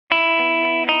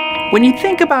When you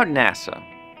think about NASA,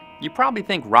 you probably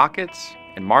think rockets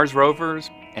and Mars rovers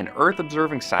and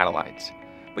Earth-observing satellites.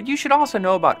 But you should also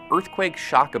know about earthquake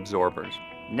shock absorbers,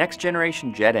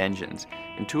 next-generation jet engines,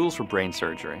 and tools for brain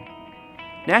surgery.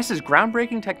 NASA's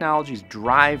groundbreaking technologies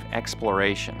drive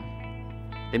exploration.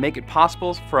 They make it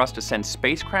possible for us to send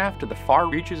spacecraft to the far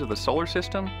reaches of the solar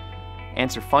system,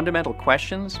 answer fundamental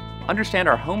questions, understand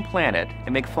our home planet,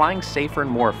 and make flying safer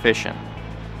and more efficient.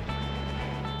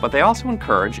 But they also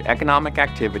encourage economic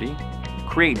activity,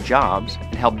 create jobs,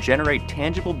 and help generate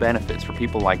tangible benefits for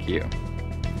people like you.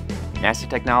 NASA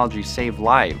technologies save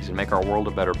lives and make our world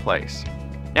a better place.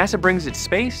 NASA brings its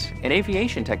space and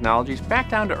aviation technologies back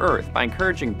down to Earth by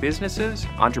encouraging businesses,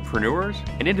 entrepreneurs,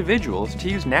 and individuals to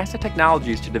use NASA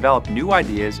technologies to develop new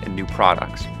ideas and new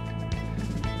products.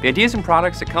 The ideas and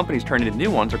products that companies turn into new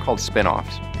ones are called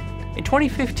spin-offs. In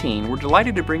 2015, we're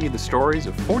delighted to bring you the stories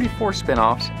of 44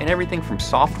 spin-offs in everything from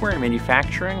software and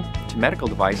manufacturing to medical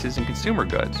devices and consumer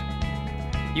goods.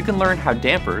 You can learn how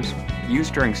dampers,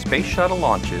 used during space shuttle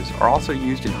launches, are also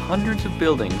used in hundreds of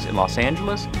buildings in Los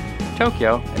Angeles,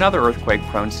 Tokyo, and other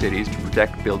earthquake-prone cities to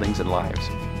protect buildings and lives.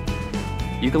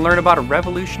 You can learn about a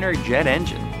revolutionary jet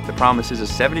engine that promises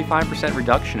a 75%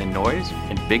 reduction in noise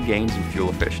and big gains in fuel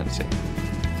efficiency.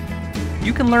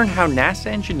 You can learn how NASA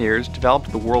engineers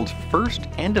developed the world's first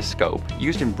endoscope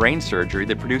used in brain surgery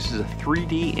that produces a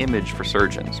 3D image for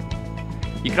surgeons.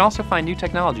 You can also find new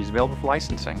technologies available for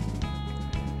licensing.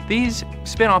 These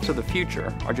spin-offs of the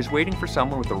future are just waiting for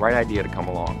someone with the right idea to come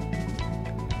along.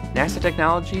 NASA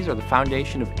technologies are the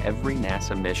foundation of every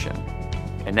NASA mission,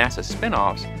 and NASA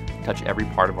spin-offs touch every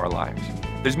part of our lives.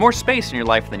 There's more space in your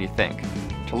life than you think.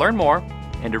 To learn more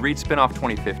and to read Spin-off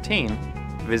 2015,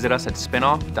 visit us at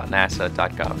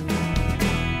spinoff.nasa.gov.